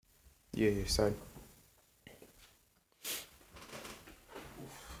Yeah, sorry.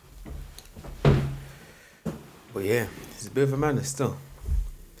 But yeah, it's a bit of a madness still.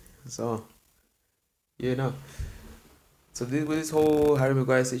 So, yeah, no. So with this whole Harry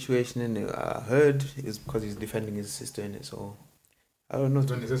Maguire situation, and I heard it's because he's defending his sister in it. So I don't know.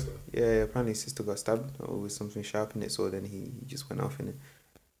 Defending his sister? Yeah, apparently his sister got stabbed or with something sharp in it. So then he just went off in it.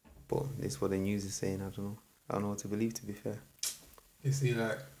 But this is what the news is saying. I don't know what to believe. To be fair. You see,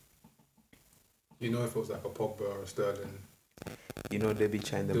 like, if it was like a Pogba or a Sterling, They'll be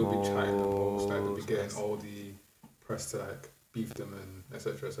trying the they'll most. be trying the most, like they'll be getting all the press to like beef them and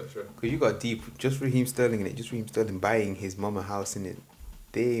etc. etc. Because you got deep, just Raheem Sterling in it, just Raheem Sterling buying his mama house in it.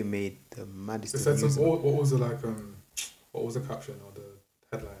 They made the maddest. They said what was what was the caption or the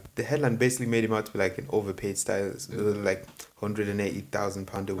headline? The headline basically made him out to be like an overpaid style, like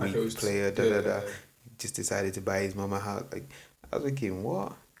 £180,000 a week player. Yeah. Just decided to buy his mama house. Like I was thinking,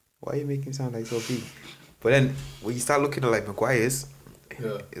 what? Why are you making him sound like so big? But then when you start looking at like Maguire's,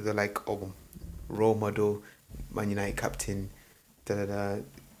 they're like role model, Man United captain,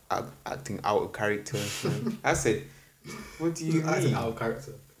 acting out of character. I said, what do you mean? Acting out of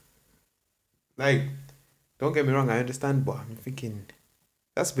character. Like, don't get me wrong, I understand, but I'm thinking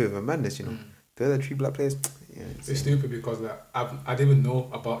that's a bit of a madness, The other three black players, yeah, it's stupid because like I didn't even know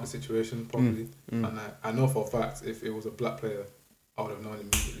about the situation properly, and I know for a fact if it was a black player, I would have known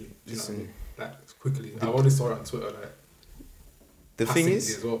immediately. You know what I mean? Like quickly. I already saw it on Twitter. Like the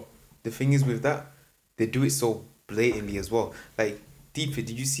thing is with that, they do it so blatantly as well. Like deep. Did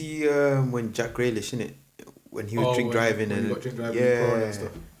you see when Jack Grealish in it when he was drink driving and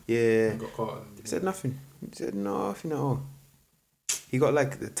stuff. Yeah, and got caught. He said nothing. He said nothing at all. He got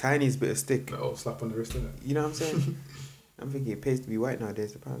like the tiniest bit of stick. Like, slap on the wrist, innit? You know what I'm saying? I'm thinking it pays to be white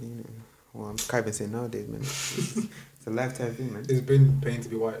nowadays, apparently. Well, I'm can't even say nowadays, man. It's a lifetime thing, man. It's been paying to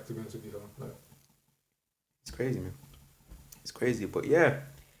be white, to be honest with you, though. Like, it's crazy, man. It's crazy, but yeah.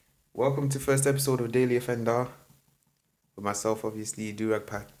 Welcome to first episode of Daily Offender. With myself, obviously,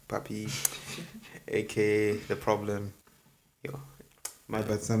 Durag Papi, aka The Problem. Yo, my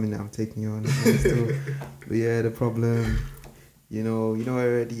bad, Sammy, I'm taking you on. But yeah, The Problem. You know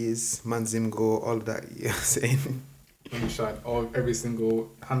where it is. Manzimgo, all of that. You know what I'm saying? When you shout every single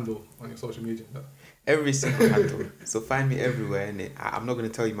handle on your social media. No? Every single handle. So find me everywhere, innit? I'm not going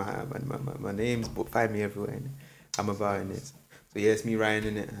to tell you my names, but find me everywhere, innit? I'm about in it. So yeah, it's me, Ryan,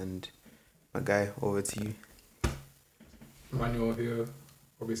 in it, and my guy, over to you. Manuel here.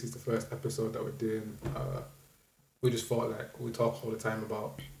 Obviously, it's the first episode that we're doing. We just thought like we talk all the time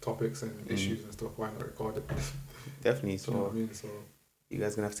about topics and issues and stuff. Why not record it? Definitely. So you know what I mean? So you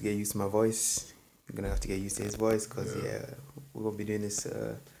guys gonna have to get used to my voice. You're gonna have to get used to his voice because we're gonna be doing this.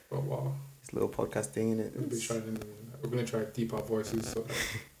 This little podcast thing, innit? We're gonna try to deep our voices so that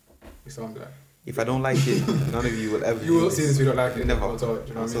we sound like. If I don't like it, none of you will ever. You will see this. We don't like it. Never. I'm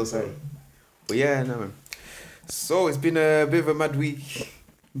so sorry. But yeah, no man. So it's been a bit of a mad week.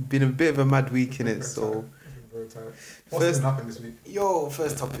 In it. So. Very tired. What's been happening this week?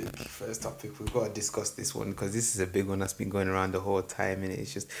 First topic. We've got to discuss this one because this is a big one that's been going around the whole time, and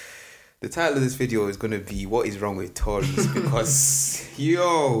it's just the title of this video is gonna be "What is wrong with Tories?" Because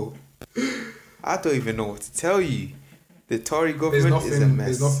I don't even know what to tell you. The Tory government is a mess.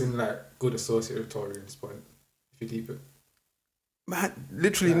 There's nothing like good associated with Tory at this point. If you deep it, man,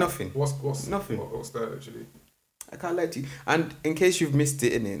 literally nothing. What's nothing? What's that actually? I can't lie to you. And in case you've missed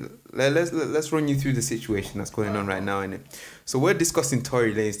it, innit, let's run you through the situation that's going on right now, innit. So we're discussing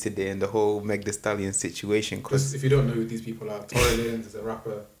Tory Lanez today and the whole Meg Thee Stallion situation. Because if you don't know who these people are, Tory Lanez is a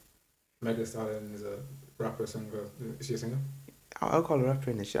rapper. Meg Thee Stallion is a rapper, singer. Is she a singer? I'll call her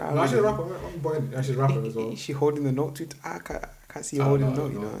rapper, innit. She's a rapper. I'm boy. She's a rapper as well. Is she holding the note? I can't see her holding the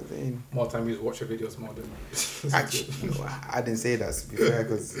note, you know what I'm saying? More time you watch her videos more than... Actually, I didn't say that, to be fair,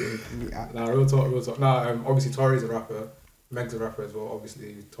 because... real talk. Obviously, Tory's a rapper. Meg's a rapper as well.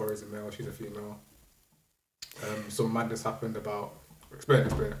 Obviously, Tory's a male, she's a female. Some madness happened about... Explain,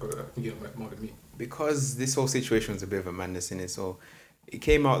 because I think you know more than me. Because this whole situation was a bit of a madness in it, so... It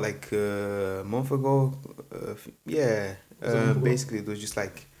came out like a month ago. Basically, there was just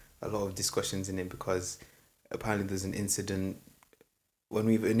like a lot of discussions in it because apparently there's an incident. When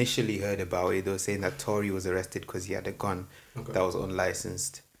we initially heard about it, they were saying that Tory was arrested because he had a gun that was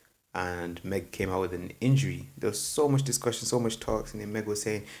unlicensed, and Meg came out with an injury. There was so much discussion, so much talks, and then Meg was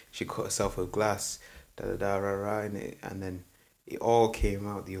saying she cut herself with glass, and then it all came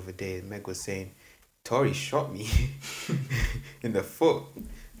out the other day. And Meg was saying, Tory shot me in the foot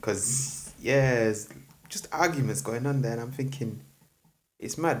because there's just arguments going on there, and I'm thinking,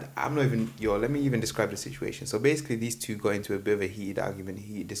 It's mad. I'm not even let me even describe the situation. So basically, these two got into a bit of a heated argument,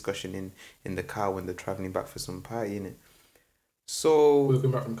 heated discussion in the car when they're traveling back for some party, innit? So we're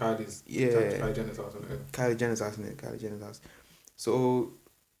looking back from Kylie's. Yeah, Kylie Jenner's house, isn't it? Kylie Jenner's house, innit? Kylie Jenner's house. So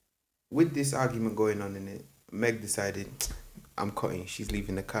with this argument going on in it, Meg decided, I'm cutting. She's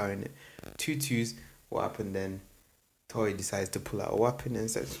leaving the car in it. 2-2s. What happened then? Tory decides to pull out a weapon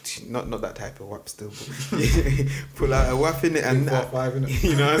and says, not that type of whap still, but pull out a weapon and 4-5, innit?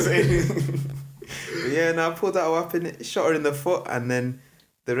 you know what I'm saying? But yeah, now I pulled out a weapon, shot her in the foot, and then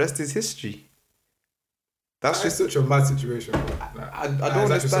the rest is history. That's just such a mad situation. I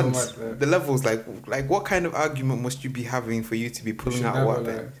don't understand so the levels. Like what kind of argument must you be having for you to be pulling out a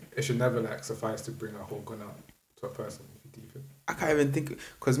weapon? It should never suffice to bring a whole gun out to a person if you deep it. I can't even think,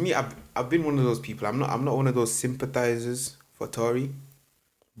 because me, I've been one of those people. I'm not one of those sympathizers for Tory,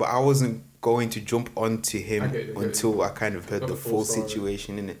 but I wasn't going to jump onto him until I kind of heard the full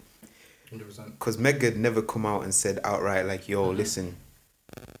situation in it. 100%. Because Meg had never come out and said outright like, "Yo, listen,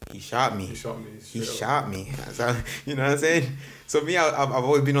 he shot me. He shot me." So, you know what I'm saying? So me, I've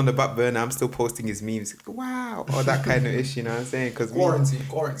always been on the back burner. I'm still posting his memes. Wow, or that kind of issue. You know what I'm saying? Because quarantine.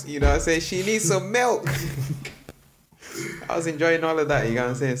 You know what I'm saying? She needs some milk. I was enjoying all of that. You know what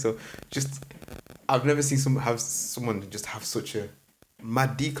I'm saying? So just, I've never seen someone just have such a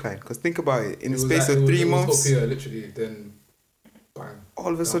mad decline. Because think about it, in the space of 3 months, up here, literally, then bang.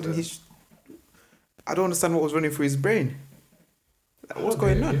 All of a sudden I don't understand what was running through his brain. Like, what's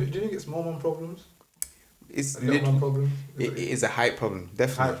going on? Do you think it's hormone problems? It's problem. It is a height problem,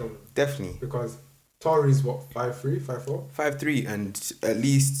 definitely. Definitely. Because Tory's what, 5'3", 5'4"? 5'3", and at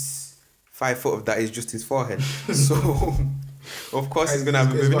least 5 foot of that is just his forehead. So of course he's gonna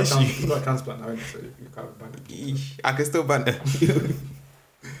have a bit of an issue. He's got a transplant now, so you can't banter. I can still banter.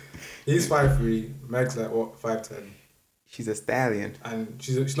 He's 5'3", Meg's like what, 5'10". She's a stallion. And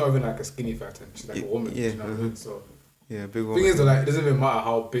she's not even like a skinny 5'10", she's like a woman. Yeah. You know what I mean? So yeah, big woman. The thing is, like, it doesn't even matter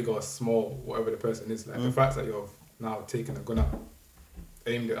how big or small whatever the person is. Like the fact that you're now taking a gun out,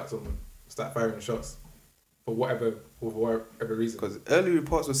 aimed it at someone, start firing shots for whatever reason. Because early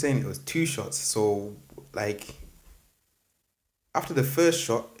reports were saying it was 2 shots. So like after the first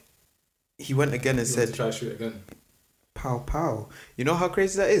shot, he went again and said, "Try to shoot again." Pow pow. You know how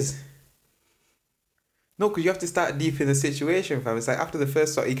crazy that is? No, because you have to start deep in the situation, fam. It's like after the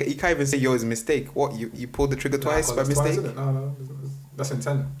first shot, you can't even say, "Yo, it's a mistake." What, you pulled the trigger twice by mistake? Twice, no, that's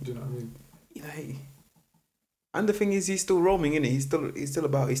intent. Do you know what I mean? Like, and the thing is, he's still roaming, innit?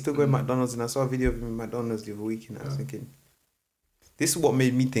 He's still going McDonald's, and I saw a video of him in McDonald's the other week, and I was thinking, this is what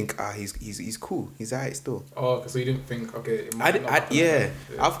made me think, he's cool, he's alright still. Oh, okay, so you didn't think, okay, I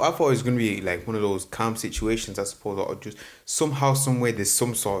thought it was gonna be like one of those calm situations, I suppose, or just somehow, some way, there's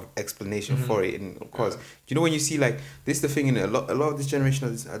some sort of explanation for it. And of course, you know, when you see, like, this is the thing, in a lot of this generation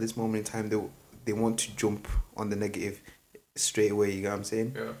at this moment in time, they want to jump on the negative straight away. You know what I'm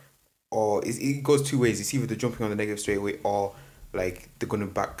saying? Yeah. Or it goes 2 ways. It's either they're jumping on the negative straight away, or like they're gonna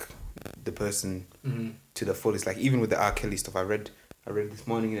back the person to the fullest. Like even with the R. Kelly stuff, I read this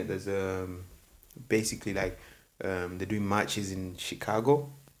morning that there's basically like they're doing marches in Chicago,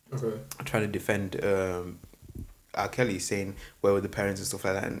 trying to defend R. Kelly, saying where were the parents and stuff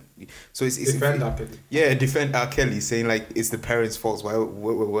like that. And so it's defend R. Kelly. Yeah, defend R. Kelly, saying like it's the parents' fault. Where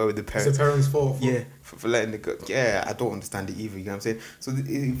were the parents? It's the parents' fault. Yeah, for letting the go. Yeah, I don't understand it either. You know what I'm saying? So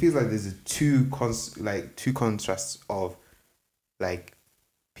it feels like there's two contrasts of like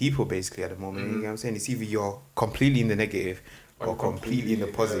people basically at the moment. You know what I'm saying? It's either you're completely in the negative or completely in the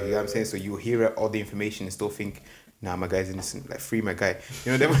positive. You know what I'm saying? So you hear all the information and still think, nah, my guy's innocent. Like, free my guy.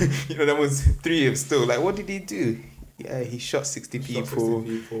 You know, that was 3 of still. Like, what did he do? Yeah, he shot 60 people.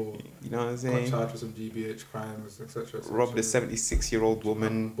 You know what I'm saying? Got charged with some GBH crimes, etc. Robbed a 76-year-old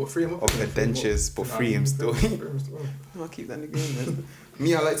woman but free him of her dentures, but free him still. I'll keep that in the game, man.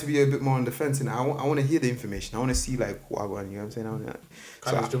 Me, I like to be a bit more on the fence, and I want to hear the information. I want to see like what I want. You know what I'm saying?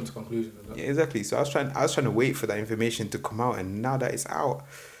 I jump to conclusions. Yeah, exactly. So I was trying to wait for that information to come out, and now that it's out.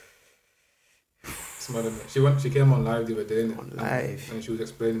 She came on live the other day, and she was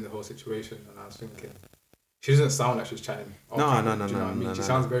explaining the whole situation, and I was thinking, she doesn't sound like she's chatting. No. She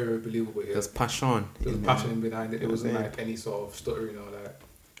sounds very, very believable here. There's passion. There's passion behind it. It wasn't like any sort of stuttering or like.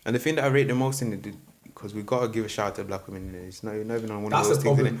 And the thing that I rate the most in it, because we got to give a shout out to black women. It's not even on one of those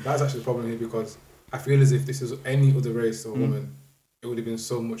things. That's actually the problem here, because I feel as if this is any other race or woman, it would have been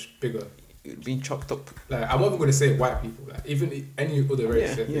so much bigger. It would have been chopped up. Like, I'm not even going to say white people. Like, even any other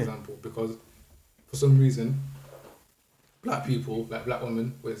race, for example, because for some reason, black people, like black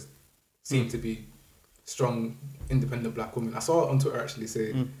women, seem to be strong, independent black women. I saw on Twitter actually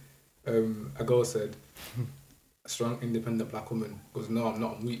say, a girl said, a strong, independent black woman goes, no, I'm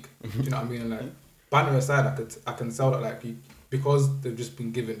not, I'm weak. Do you know what I mean? And like, banter aside, I can tell that like because they've just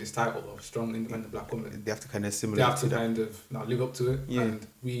been given this title of strong, independent black woman, they have to kind of assimilate. They have to kind of now live up to it. Yeah. And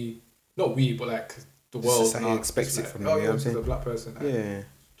not we, but like the world society expects it from them. Oh, You know what I'm she's saying? a black person. Like, Yeah.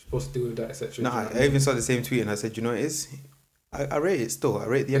 Supposed to deal with that, etc. No, I even saw the same tweet and I said, you know, I rate it still. I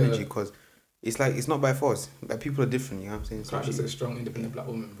rate the energy because it's like it's not by force. Like people are different. You know what I'm saying? So can't just say strong, independent black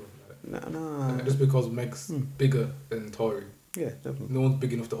woman, bro. Like, no. Just because Meg's bigger than Tory. Yeah, definitely. No one's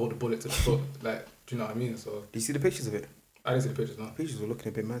big enough to hold a bullet to the foot. Like, do you know what I mean? So. Do you see the pictures of it? I didn't see the pictures. No. The pictures were looking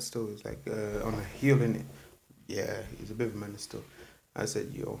a bit mad still. It was like on a heel innit? Yeah, he's a bit of a menace still. I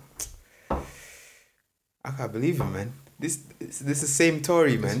said, yo, I can't believe it, man. This is the same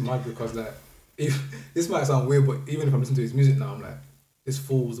Tory, man. It's mad because like, if this might sound weird, but even if I'm listening to his music now, I'm like, this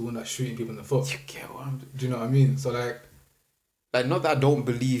fool was the one that's shooting people in the foot. You get what I'm... Do you know what I mean? So like not that I don't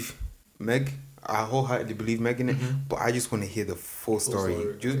believe Meg. I wholeheartedly believe Meg in it, but I just want to hear the full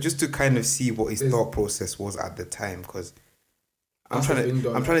story. Just to kind of see what his thought process was at the time, because I'm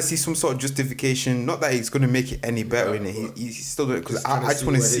trying to see some sort of justification. Not that it's going to make it any better in it. He's still doing it because I just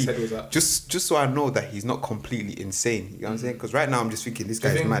want to see, just so I know that he's not completely insane. You know what I'm saying? Because right now I'm just thinking this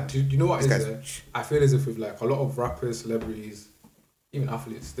guy's mad. Do you know what is there? I feel as if with like a lot of rappers, celebrities, even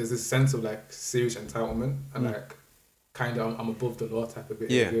athletes, there's this sense of like serious entitlement and like kind of I'm above the law type of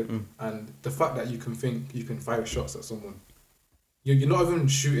behavior. And the fact that you can think you can fire shots at someone, you're not even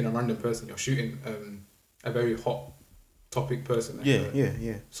shooting a random person. You're shooting a very hot topic person. Like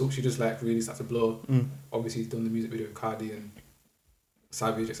yeah. So she just like really started to blow. Obviously, he's done the music video with Cardi and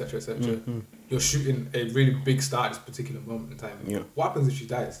Savage, etc., etc. You're shooting a really big star at this particular moment in time. Yeah. What happens if she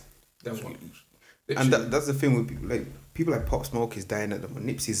dies? Then what? And that's the thing with people like Pop Smoke is dying at the moment.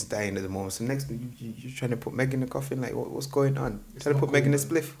 Nipsey's dying at the moment. So next, you're trying to put Meg in the coffin. Like, what's going on? You're trying to put Meg in a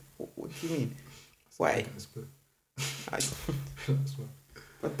spliff. What do you mean? Why?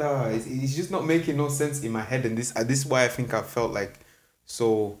 But it's just not making no sense in my head, and this is why I think I felt like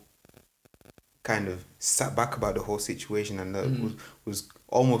so kind of sat back about the whole situation and was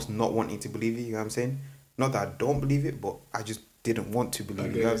almost not wanting to believe it. You know what I'm saying? Not that I don't believe it, but I just didn't want to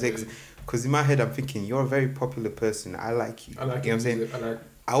believe it. You know what I'm saying? Because in my head I'm thinking you're a very popular person. I like you. I like you know what I'm saying?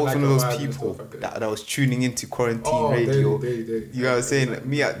 I was one of those people that was tuning into quarantine radio. You know what I'm saying?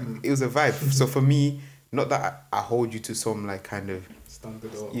 Like, it was a vibe. So for me, not that I hold you to some like kind of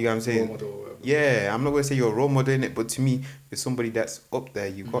standard or you know what I'm saying? Yeah, I'm not gonna say you're a role model in it, but to me, you're somebody that's up there.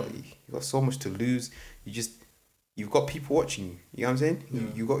 You got so much to lose. You've got people watching you. You know what I'm saying?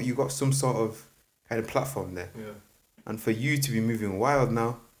 Yeah. You got some sort of kind of platform there. Yeah. And for you to be moving wild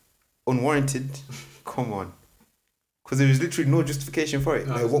now, unwarranted, come on. Because there is literally no justification for it.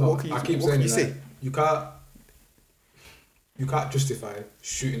 No, like, what can you say? You can't justify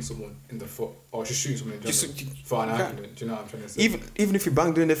shooting someone in the foot or just shooting someone in general for an argument. Do you know what I'm trying to say? Even if you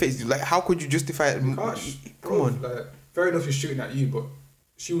banged her in the face, like, how could you justify it? Come on. Like, fair enough, she's shooting at you, but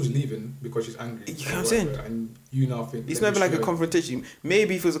she was leaving because she's angry. You know what I'm saying? And you now think it's never like a confrontation.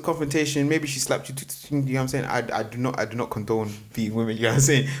 Maybe if it was a confrontation, maybe she slapped you. You know what I'm saying? I do not condone beating women. You know what I'm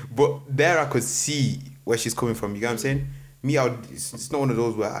saying? But there I could see where she's coming from. You know what I'm saying? Me, it's not one of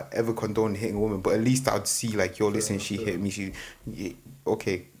those where I ever condone hitting a woman, but at least I'd see like, yo, listen, she hit me.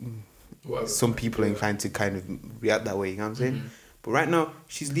 Okay. Whatever. Some people are inclined to kind of react that way. You know what I'm saying? But right now,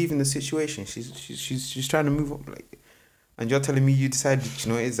 she's leaving the situation. She's trying to move up. Like, and you're telling me you decided,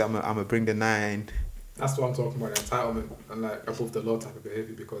 you know, I'm gonna bring the 9. That's what I'm talking about, entitlement and like above the law type of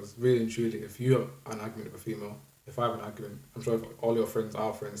behavior. Because really and truly, if you have an argument with a female, if I have an argument, I'm sure if all your friends,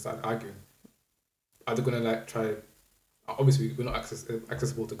 our friends, start arguing, are they gonna like try? Obviously, we're not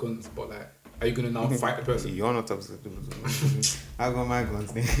accessible to guns, but like, are you gonna now fight the person? You're not accessible. I got my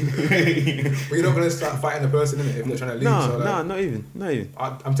guns. But you're not gonna start fighting the person, innit, if they're trying to leave. No, not even.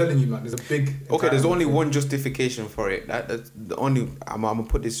 I'm telling you, man. There's a big. Okay, there's only one justification for it. That's the only. I'm gonna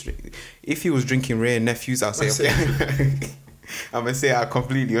put this. If he was drinking Ray and Nephews, I'll say okay. I'm gonna say I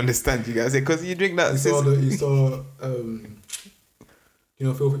completely understand you guys because you drink that. You saw you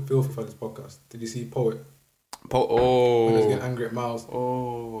know, Phil for this podcast. Did you see Poet? When he was getting angry at Miles.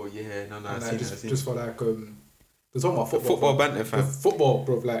 Oh yeah, no, I've seen it. Just for like they're talking about football banter, fam. Football,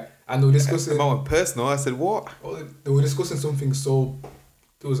 bro. Like, and they were discussing about personal. I said what? They were discussing something. So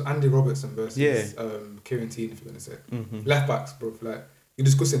it was Andy Robertson versus Kieran Tierney, if you're gonna say left backs, bro. Like, you're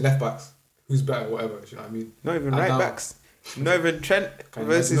discussing left backs. Who's better, whatever. You know what I mean? Not even right backs. Not even Trent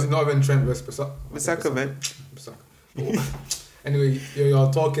versus. Not even Trent versus Bissaka, man. Anyway,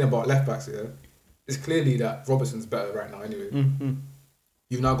 you're talking about left backs here. It's clearly that Robertson's better right now anyway.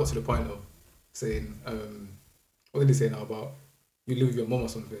 You've now got to the point of saying, what did he say now about you live with your mum or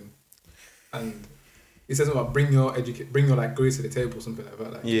something? And he says about bring your like grades to the table, something like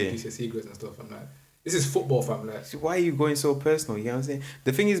that, like Yeah. GCSE grades and stuff. I'm like, this is football, fam. Like, So why are you going so personal? You know what I'm saying?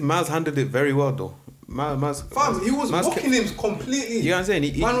 The thing is, Miles handled it very well though. Miles, fam, he was mocking him completely. You know what I'm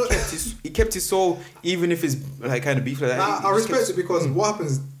saying? He kept his soul, even if it's like kind of beef like that. Nah, I respect it because what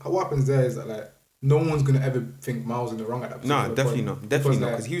happens there is that like no one's gonna ever think Miles in the wrong at that. No, definitely not. Definitely not.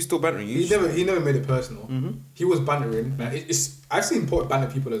 Because he was still bantering. He never made it personal. Mm-hmm. He was bantering. Like, I've seen Port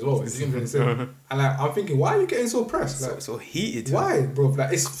banter people as well. And like I'm thinking, why are you getting so pressed? Like, so heated. Why, bro?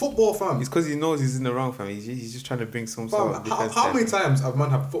 Like it's football, fam. It's because he knows he's in the wrong, fam. He's just trying to bring some sort of defense. How many times have man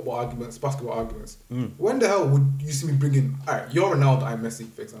had football arguments, basketball arguments? When the hell would you see me bringing? Alright, you're Ronaldo, I'm Messi,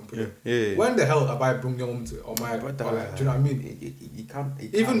 for example. Yeah. When the hell have I brought your mum to or my? Or like, do you know what I mean? You can't.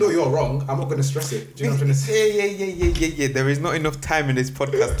 Even though you're wrong, I'm not gonna stress it. Do you know what I'm trying to say? Yeah. There is not enough time in this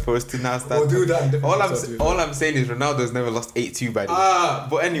podcast for us to now start. We'll do that. All I'm saying is Ronaldo's never lost 8-2 by the way.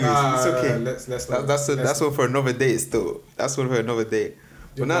 But anyways, it's okay. That's one for another day. Still, that's one for another day.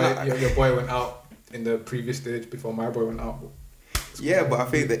 Your boy went out in the previous stage before my boy went out. Yeah, but I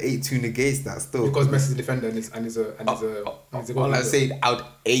think the 8-2 negates that still because Messi's a defender and he's a all I'm saying, I'd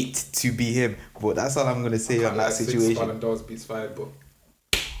 8 to be him, but that's all I'm gonna say on that situation. 6 Ballon d'Ors beats 5, but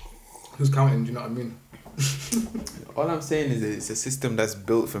who's counting? Do you know what I mean? All I'm saying is it's a system that's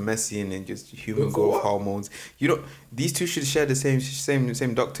built for Messi and just human growth hormones. You know, these two should share the same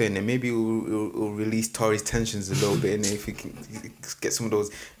doctor, and then maybe it will release Tory's tensions a little bit, and if he can get some of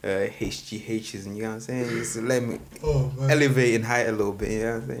those HGHs, and you know what I'm saying, just let me elevate in height a little bit. You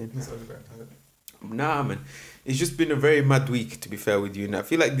know what I'm saying? Nah, man, it's just been a very mad week, to be fair with you, and I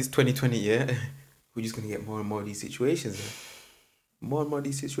feel like this 2020 year, we're just gonna get more and more of these situations,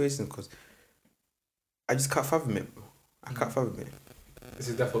 because I just can't fathom it, bro. I can't fathom it. This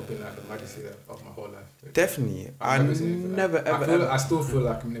has definitely been like the maddest year of my whole life. Definitely. I still feel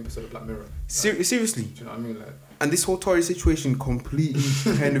like I'm an episode of Black Mirror. Seriously. Do you know what I mean? Like, and this whole Tory situation completely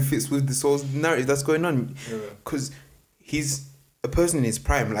kind of fits with this whole narrative that's going on. Because he's a person in his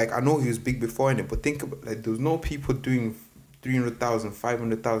prime. Like, I know he was big before in it, but think about, like, there was no people doing 300,000,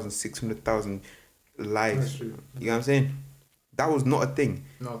 500,000, 600,000 lives. You know what I'm saying? That was not a thing.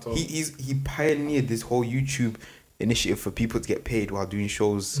 Not at all. He pioneered this whole YouTube initiative for people to get paid while doing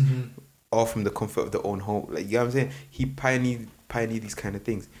shows, all from the comfort of their own home. Like, you know what I'm saying? He pioneered these kind of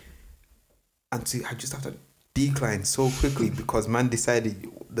things, and I just have to decline so quickly because man decided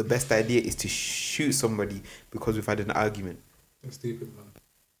the best idea is to shoot somebody because we've had an argument. It's stupid, man.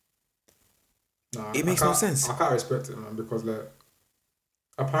 Nah, it makes no sense. I can't respect it, man, because like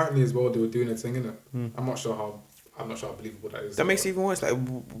apparently as well they were doing a thing, innit? I'm not sure how believable that is. That makes it even worse. Like,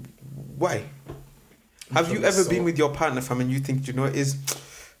 why? Have you ever been with your partner, fam, and you think, you know, it is...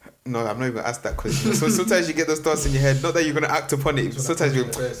 No, I'm not even going to ask that question. So sometimes you get those thoughts in your head. Not that you're going to act upon it. Sometimes you're...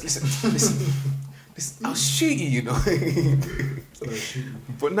 Listen, I'll shoot you, you know.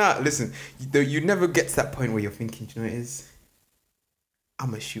 But nah, listen. You never get to that point where you're thinking, you know, it is... I'm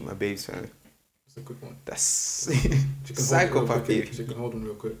going to shoot my babes, fam. That's a good one. That's psychopath. She can hold them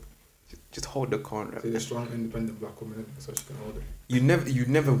real quick. Just hold the corner. She's a strong, independent black woman, so she can hold it. You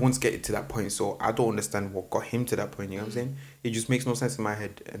never once get to that point, so I don't understand what got him to that point. You know what I'm saying? It just makes no sense in my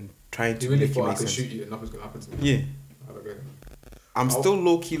head, and trying to really make it make sense. shoot you, and nothing's gonna happen to me. Yeah. I'm still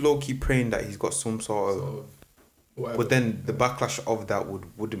low key praying that he's got some sort of whatever. But then the backlash of that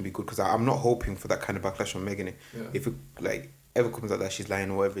wouldn't be good because I'm not hoping for that kind of backlash on Megan. Yeah. If it like ever comes out that she's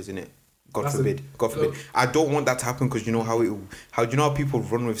lying or whatever, isn't it? God forbid. I don't want that to happen because you know how do you know how people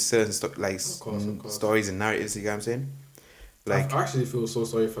run with certain stories and narratives? You know what I'm saying? Like, I actually feel so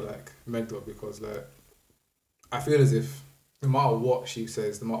sorry for like Meg though, because like I feel as if no matter what she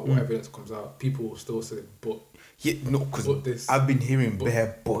says, no matter what evidence comes out, people will still say but. Yeah, no, because I've been hearing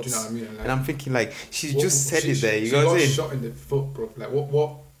bare buts. Do you know what I mean? And, like, and I'm thinking like she's just said it there. You know what I'm saying? Shot in the foot, bro. Like what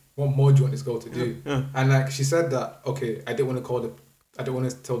more do you want this girl to do? Yeah. And like she said that I didn't want to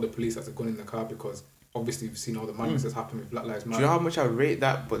tell the police that's a gun in the car because obviously you've seen all the madness that's happened with Black Lives Matter. Do you know how much I rate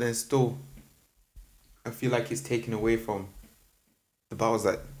that? But then still, I feel like it's taken away from the battles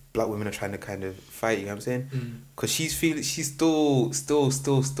that black women are trying to kind of fight. You know what I'm saying? Because she's still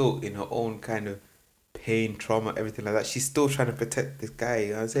in her own kind of pain, trauma, everything like that. She's still trying to protect this guy. You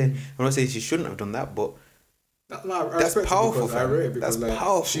know what I'm saying? I'm not saying she shouldn't have done that, but that's powerful. I rate it because that's like,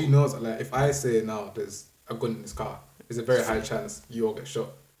 powerful. She knows that, like, if I say now there's a gun in this car, there's a very high chance you'll get shot.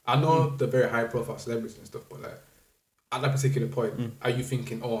 I know the very high profile celebrities and stuff, but like at that particular point, are you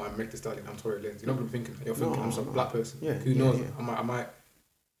thinking, I'm Meg Thee Stallion, I'm Tory Lanez? You're not going to be thinking. You're thinking I'm some black person. Yeah, Who knows? I might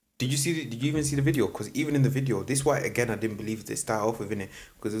Did you even see the video? Because even in the video, this is why again I didn't believe they start off with in it,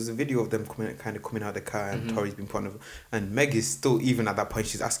 because there was a video of them coming out of the car and Tori's been put on, and Meg is still, even at that point,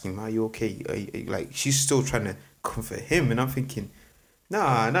 she's asking him, "Are you okay?" Like she's still trying to comfort him, and I'm thinking,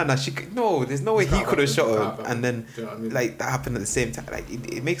 nah. There's no way he could have shot her, and then Do you know what I mean? like that happened at the same time. Like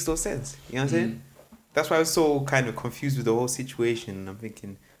it makes no sense. You know what I'm saying? That's why I was so kind of confused with the whole situation. I'm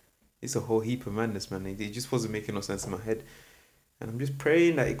thinking, it's a whole heap of madness, man. It just wasn't making no sense in my head. And I'm just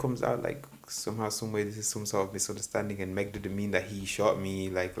praying that it comes out like somehow, some way, this is some sort of misunderstanding, and Meg didn't mean that he shot me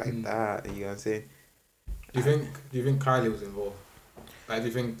like that. You know what I'm saying? Do you think Kylie was involved? Like, do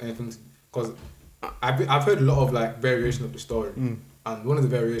you think anything? Because I've heard a lot of like variation of the story, and one of the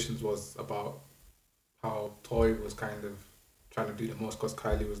variations was about how Tori was kind of trying to do the most because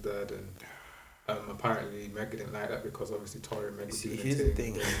Kylie was dead, and apparently Meg didn't like that because obviously Tori and Meg were doing Here's the the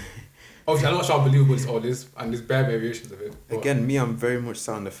thing. thing. Obviously, I'm not sure how believable this all is, and there's bare variations of it. But Again, me, I'm very much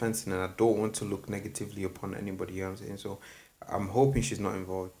sat on the fence, and I don't want to look negatively upon anybody. You know what I'm saying? So I'm hoping she's not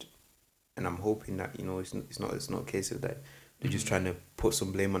involved, and I'm hoping that it's not a case of that they're just trying to put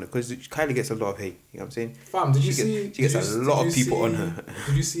some blame on it, because Kylie gets a lot of hate. You know what I'm saying? Fam, did you She see? gets a lot of people on her.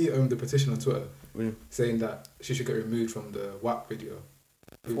 Did you see the petition on Twitter Really? saying that she should get removed from the WAP video?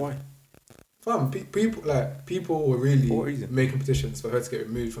 Why? Fam, people were really For what reason? making petitions for her to get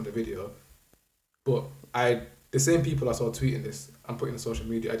removed from the video, but the same people I saw tweeting this and putting on social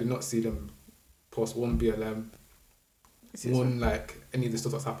media, I did not see them post one BLM, one like any of the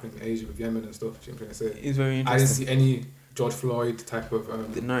stuff that's happening in Asia with Yemen and stuff. You know what I'm trying to say? It's very I didn't interesting. see any George Floyd type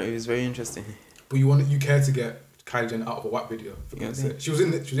of. The narrative is very interesting. But you care to get Kylie Jenner out of a WAP video? For Yeah, God's sake. She was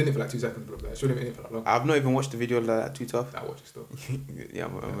in it for like 2 seconds, bro. Like, she wasn't even in it for that long. I've not even watched the video like that too tough. I watched it still. Yeah,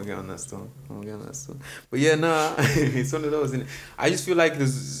 I'm gonna get on that still. But yeah, nah, it's one of those. Innit? I just feel like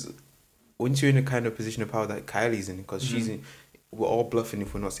once you're in a kind of position of power that Kylie's in, because she's in, we're all bluffing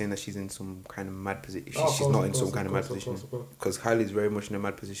if we're not saying that she's in some kind of mad position. She's not in some kind of mad position, because Kylie's very much in a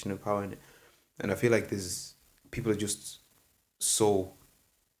mad position of power in it. And I feel like people are just so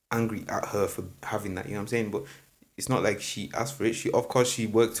angry at her for having that. You know what I'm saying? But it's not like she asked for it. Of course she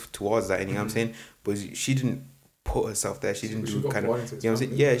worked towards that, and you know what I'm saying. But she didn't put herself there. She didn't do kind of. You know what I'm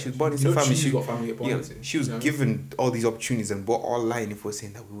saying? Yeah, she was born into a family. She got family. She was given all these opportunities, and we're all lying if we're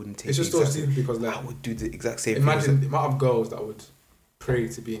saying that we wouldn't take. It's just so stupid because like I would do the exact same. Imagine the amount of girls that would pray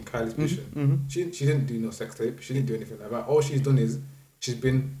to be in Kylie's position. She didn't do no sex tape. She didn't do anything like that. All she's done is she's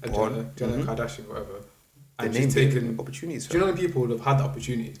been a Jenner Kardashian, whatever. And she's taken opportunities. Do you know how many people have had the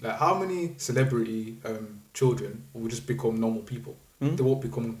opportunity? Like how many celebrity children will just become normal people? They won't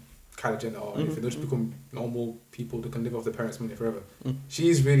become Kylie Jenner or anything. They'll just become normal people that can live off their parents' money forever.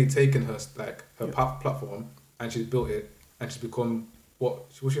 She's really taken her platform and she's built it, and she's become what?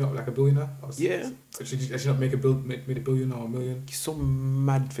 Was she not like a billionaire? Yeah. She not made a billion or $1 million? So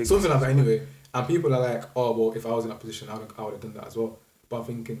mad figures. Something like that anyway. And people are like, oh well, if I was in that position, I would have done that as well. But I'm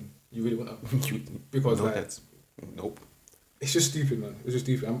thinking, you really want to? Because no, like, nope. It's just stupid, man. It's just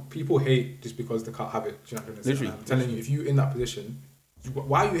stupid. And people hate just because they can't have it. Do you know what I'm saying? Literally. I'm telling you, if you're in that position,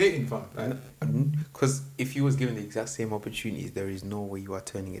 why are you hating, fam? Because if you was given the exact same opportunities, there is no way you are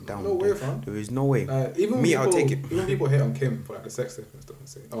turning it down. No way, fam. There is no way. I'll take it. Even people hate on Kim for like the sex stuff and stuff and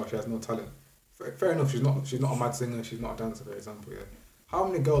say, oh, she has no talent. Fair enough. She's not a mad singer. She's not a dancer, for example. Yeah. How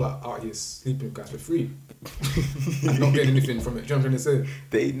many girls are out here sleeping with guys for free and not getting anything from it? Do you know what I'm trying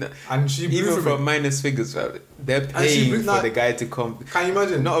to say? And she even from minus figures, they're paying for the guy to come. Can you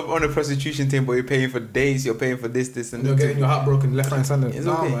imagine? Not on a prostitution thing, but you're paying for days. You're paying for this, and you're getting your heart broken left, right, and center.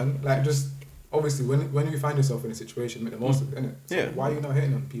 No, okay. Man. Like just obviously, when you find yourself in a situation, make the most of it, innit? So why are you not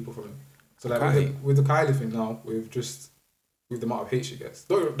hitting on people from it? So like with the Kylie thing now, with the amount of hate she gets.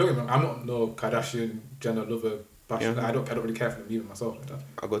 Don't get me wrong. I'm not no Kardashian Jenner lover. Yeah. Like, I don't really care for them even myself like that.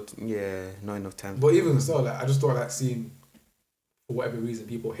 I got not enough time. But even so, like I just thought like seeing for whatever reason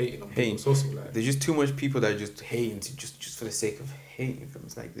people hating on people social, like there's just too much people that are just hating just for the sake of hating them.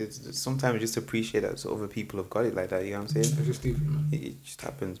 It's like it's sometimes just appreciate that other people have got it like that. You know what I'm saying? It's just stupid, man. It just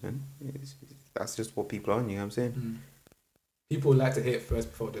happens, man. That's just what people are on. You know what I'm saying? People like to hate first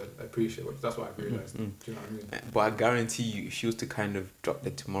before they appreciate, which that's what I've realised. Do you know what I mean? But I guarantee you, if she was to kind of drop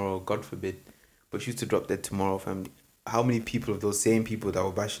dead tomorrow, God forbid, but she used to drop dead tomorrow, family. How many people of those same people that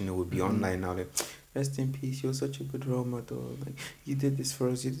were bashing her would be online now? Like, rest in peace. You're such a good role model. Like, you did this for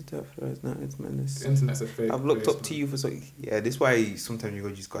us. You did that for us. Now it's madness. The internet's a fake. I've looked up to you for so. Yeah, this is why sometimes you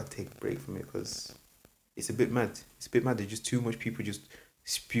just gotta take a break from it, because it's a bit mad. It's a bit mad. There's just too much people just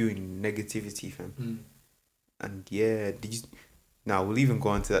spewing negativity, fam. And yeah, now we'll even go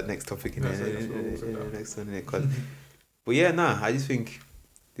on to that next topic in the next one. But yeah, I just think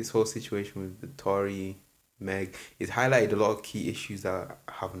this whole situation with the Tory, Meg. It's highlighted a lot of key issues that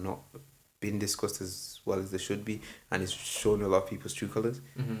have not been discussed as well as they should be, and it's shown a lot of people's true colours.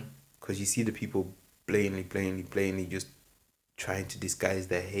 Because you see the people blatantly just trying to disguise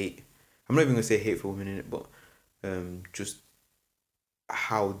their hate. I'm not even gonna say hate for women in it, but just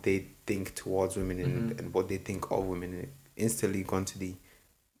how they think towards women and what they think of women in it. Instantly gone to the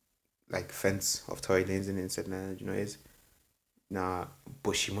fence of Tory Lanez and said, nah, you know, it's nah,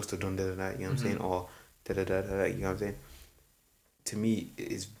 but she must have done that, you know what I'm saying, or you know what I'm saying. To me,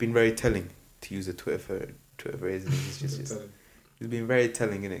 it's been very telling, to use a Twitter phrase. It's just it's been very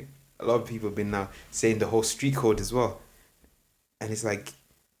telling, innit? A lot of people have been now saying the whole street code as well, and it's like,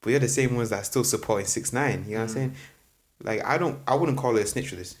 but you're the same ones that are still supporting 6ix9ine. You know what I'm saying? Like, I wouldn't call her a snitch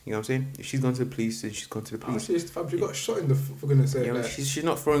for this. You know what I'm saying? If she's gone to the police, then she's gone to the police. She got shot in the for goodness sake. You know, she's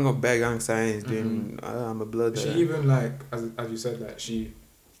not throwing up bad gang signs, doing I'm a blood. She even as you said, she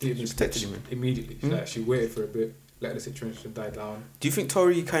didn't snitch immediately. She waited for a bit, let the situation die down. Do you think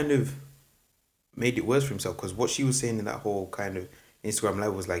Tory kind of made it worse for himself? Because what she was saying in that whole kind of Instagram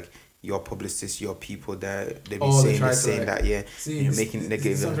live was like, your publicists, your people that they be saying that, yeah. See, making it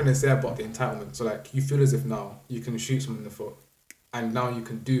negative. It's something to say about the entitlement. So you feel as if now you can shoot someone in the foot, and now you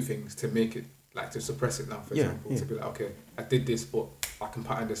can do things to make it to suppress it now. For example, to be like, okay, I did this, but I can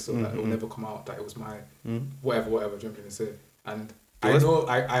patent this so that it will never come out that it was my whatever. Do you know what I'm trying to say? And I know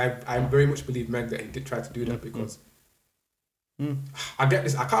I very much believe Meg that he did try to do that because. I get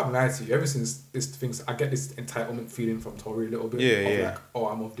this. I can't lie to you. Ever since this things, I get this entitlement feeling from Tory a little bit. Like, oh,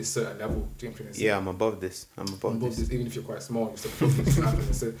 I'm of this certain level. Do you know what I'm saying? Yeah, I'm above this. I'm above this. Even if you're quite small, you're still above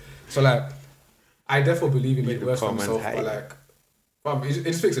this. So I definitely believe he made it worse for himself. But it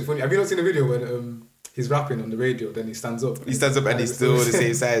just makes it funny. Have you not seen the video when he's rapping on the radio? Then he stands up. He stands up and he's still the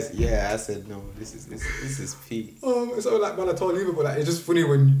same size. Yeah, I said no. This is peak. It's all man, I told you, but it's just funny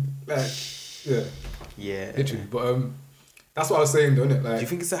when yeah, literally. But that's what I was saying, though, isn't it? Do you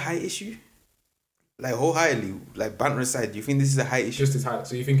think it's a height issue? Wholeheartedly, banter aside, do you think this is a height issue? Just his height.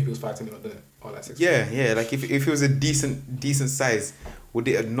 So you think if he was fighting him, didn't it? Or 6'. Yeah. If it was a decent size, would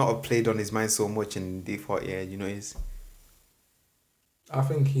it not have played on his mind so much and they thought, it's... I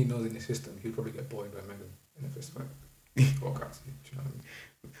think he knows in his system he'd probably get bullied by Megan in a fist fight. Or Cassie, do you know what I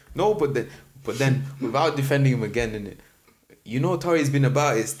mean? No, but then without defending him again, innit? Tory's been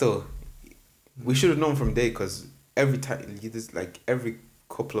about it still. We should have known from day because every time, every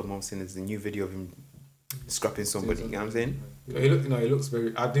couple of months, there's a new video of him scrapping somebody. You know what I'm saying? He looks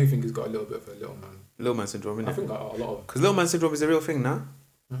very. I do think he's got a little bit of a little man syndrome. I think a lot of. Because little man syndrome is a real thing now.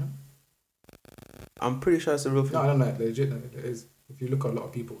 I'm pretty sure it's a real thing. No, I don't know. Legit, it is. If you look at a lot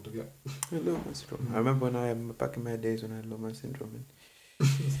of people, to get little man syndrome. I remember back in my days when I had little man syndrome.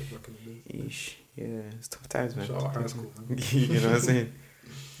 Eesh, yeah, it's tough times, man. Shout out high school, man. You know what I'm saying?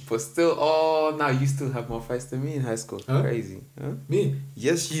 But still, now you still have more fights than me in high school. Huh? Crazy. Huh? Me?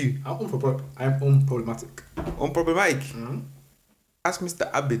 Yes, you. I'm unproblematic. Unproblematic? Mm-hmm. Ask Mr.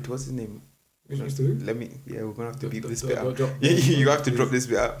 Abbott, what's his name? We're going to have to beep this bit out. You have to drop this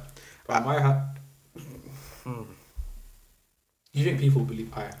bit out. My hat. You think people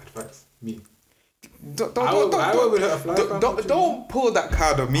believe I advise me? Don't pull that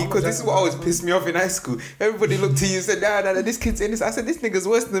card on me because this is what always pissed me off in high school. Everybody looked to you and said, nah, this kid's in this. I said, this nigga's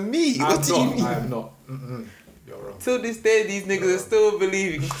worse than me. What do you mean? I am not. You're wrong. Till this day, these niggas are still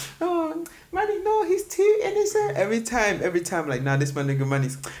believing. Oh, man, no, he's too innocent. Every time, this man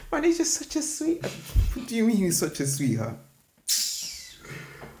nigga, he's just such a sweet. What do you mean he's such a sweetheart?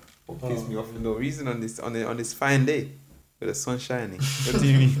 What pissed me off for no reason on this fine day with the sun shining? What do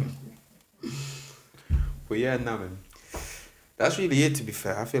you mean? But yeah, man. That's really it, to be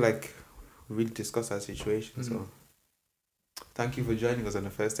fair. I feel like we really discussed our situation, so thank you for joining us on the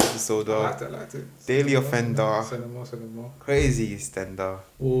first episode of I liked it. Daily Offender. Send them more. Crazy Stender.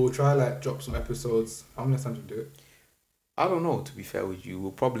 We'll try drop some episodes. How many times do we do it? I don't know, to be fair with you.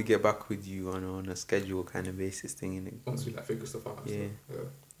 We'll probably get back with you on a schedule kind of basis thing, innit? Once we figure stuff out. Yeah,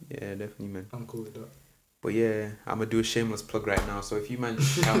 definitely, man. I'm cool with that. But yeah, I'm gonna do a shameless plug right now. So if you man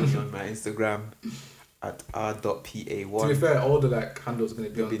just count me on my Instagram at r.pa1. To be fair, all the handles are gonna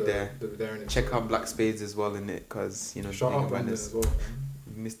be there. In Check out Black Spades as well in it, because shout out Brandon as well.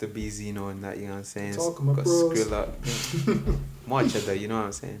 Mr. Bezino and that, you know what I'm saying? Talk my got bros. Skrilla. More cheddar, you know what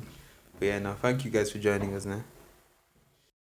I'm saying? But yeah, now thank you guys for joining us now.